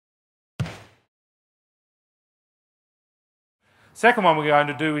Second one we're going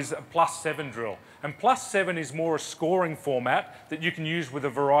to do is a +7 drill. And +7 is more a scoring format that you can use with a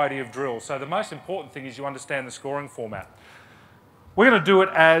variety of drills. So the most important thing is you understand the scoring format. We're going to do it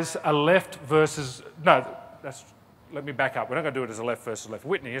as a left versus, no, let me back up. We're not going to do it as a left versus left.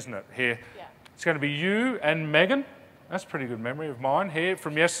 Whitney, isn't it, here? Yeah. It's going to be you and Megan. That's a pretty good memory of mine here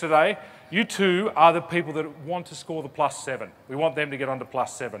from yesterday. You two are the people that want to score the +7. We want them to get onto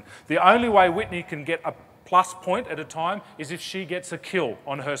 +7. The only way Whitney can get a plus point at a time is if she gets a kill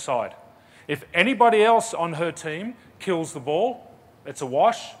on her side. If anybody else on her team kills the ball, it's a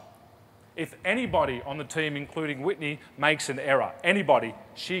wash. If anybody on the team, including Whitney, makes an error, anybody,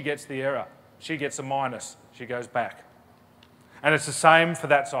 she gets the error. She gets a minus. She goes back. And it's the same for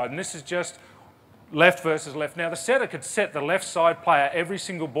that side. And this is just left versus left. Now, the setter could set the left side player every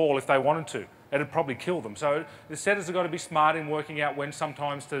single ball if they wanted to. It'd probably kill them. So the setters have got to be smart in working out when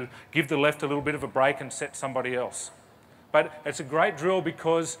sometimes to give the left a little bit of a break and set somebody else. But it's a great drill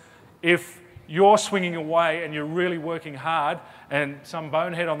because if you're swinging away and you're really working hard and some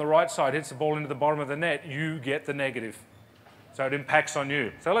bonehead on the right side hits the ball into the bottom of the net, you get the negative. So it impacts on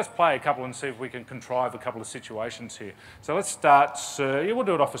you. So let's play a couple and see if we can contrive a couple of situations here. So let's start serve. Yeah, we'll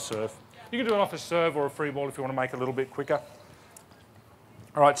do it off a serve. You can do it off a serve or a free ball if you want to make it a little bit quicker.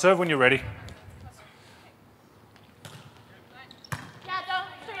 All right, serve when you're ready.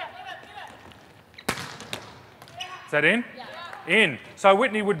 Is that in? Yeah. In. So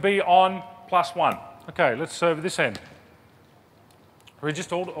Whitney would be on +1. Okay, let's serve this end. We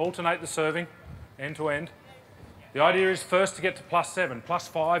just alternate the serving, end to end. The idea is first to get to +7,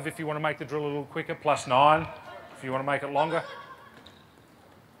 +5 if you want to make the drill a little quicker, +9 if you want to make it longer.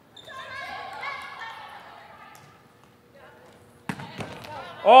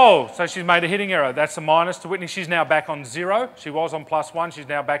 Oh, so she's made a hitting error. That's a minus to Whitney. She's now back on 0. She was on +1. She's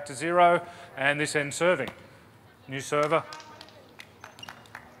now back to 0. And this end serving. New server.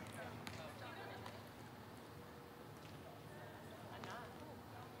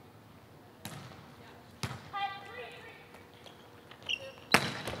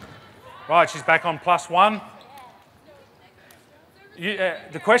 Right, she's back on +1.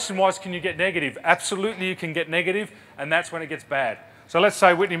 The question was, can you get negative? Absolutely, you can get negative, and that's when it gets bad. So let's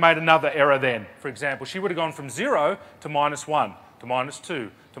say Whitney made another error then. For example, she would have gone from 0 to -1, to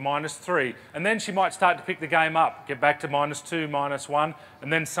 -2, to -3, and then she might start to pick the game up, get back to -2, -1,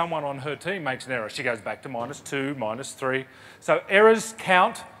 and then someone on her team makes an error. She goes back to -2, -3. So errors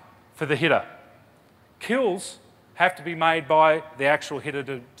count for the hitter. Kills have to be made by the actual hitter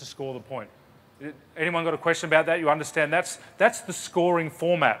to score the point. Anyone got a question about that? You understand that's the scoring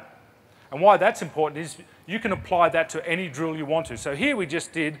format. And why that's important is you can apply that to any drill you want to. So here we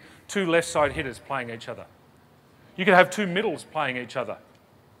just did 2 left side hitters playing each other. You could have 2 middles playing each other.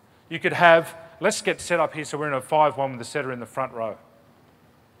 You could have, let's get set up here so we're in a 5-1 with the setter in the front row.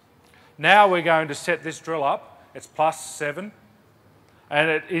 Now we're going to set this drill up. It's +7. And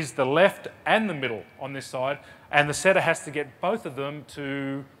it is the left and the middle on this side. And the setter has to get both of them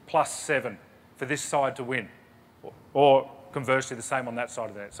to +7 for this side to win. Or conversely, the same on that side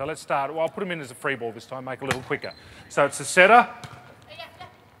of that. So let's start. Well, I'll put them in as a free ball this time, make it a little quicker. So it's the setter,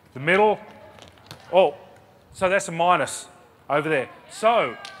 the middle. Oh, so that's a minus over there.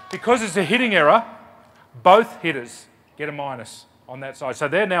 So because it's a hitting error, both hitters get a minus on that side. So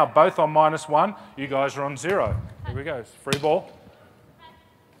they're now both on -1. You guys are on 0. Here we go. Free ball.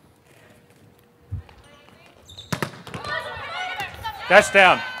 That's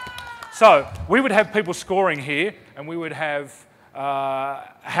down. So we would have people scoring here, and we would have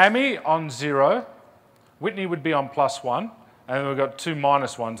Hammy on 0, Whitney would be on +1, and we've got 2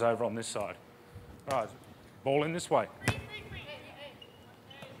 -1s over on this side. All right, ball in this way.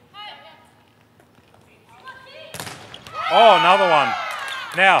 Oh, another one.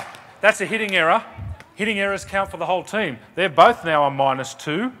 Now, that's a hitting error. Hitting errors count for the whole team. They're both now on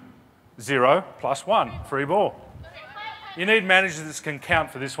 -2, 0, +1, free ball. You need managers that can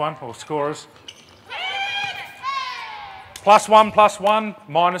count for this one, or scorers. +1, +1,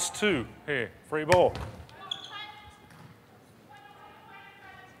 -2. Here, free ball.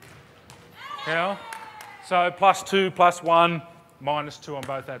 Yeah. So +2, +1, -2 on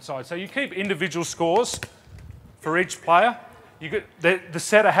both that side. So you keep individual scores for each player. The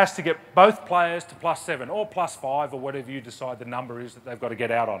setter has to get both players to +7 or +5 or whatever you decide the number is that they've got to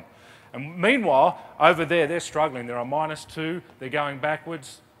get out on. And meanwhile, over there, they're struggling. They're on -2, they're going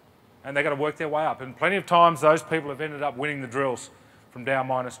backwards, and they've got to work their way up. And plenty of times, those people have ended up winning the drills from down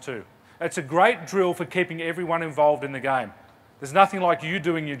 -2. It's a great drill for keeping everyone involved in the game. There's nothing like you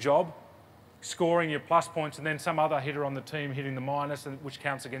doing your job, scoring your plus points, and then some other hitter on the team hitting the minus, which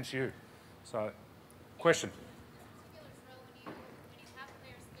counts against you. So, question?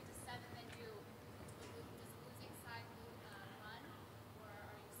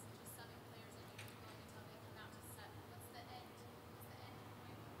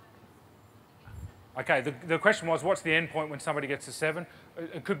 Okay, the question was, what's the end point when somebody gets to 7?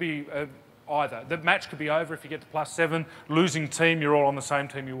 It could be either. The match could be over if you get to +7. Losing team, you're all on the same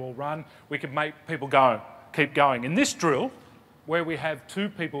team, you all run. We could make people go, keep going. In this drill, where we have 2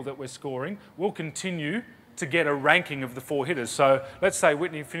 people that we're scoring, we'll continue to get a ranking of the 4 hitters. So let's say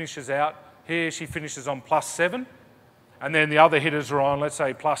Whitney finishes out here, she finishes on +7, and then the other hitters are on, let's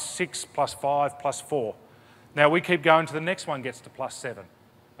say, +6, +5, +4. Now we keep going to the next one gets to +7.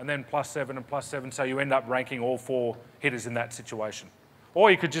 And then +7 and +7, so you end up ranking all 4 hitters in that situation.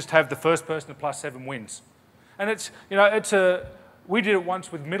 Or you could just have the first person at +7 wins. And it's, you know, we did it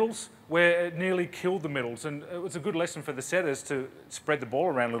once with middles where it nearly killed the middles, and it was a good lesson for the setters to spread the ball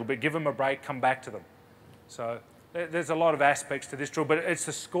around a little bit, give them a break, come back to them. So there's a lot of aspects to this drill, but it's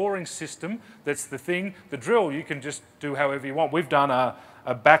the scoring system that's the thing. The drill, you can just do however you want. We've done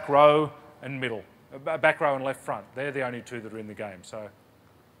a back row and middle, a back row and left front. They're the only 2 that are in the game. So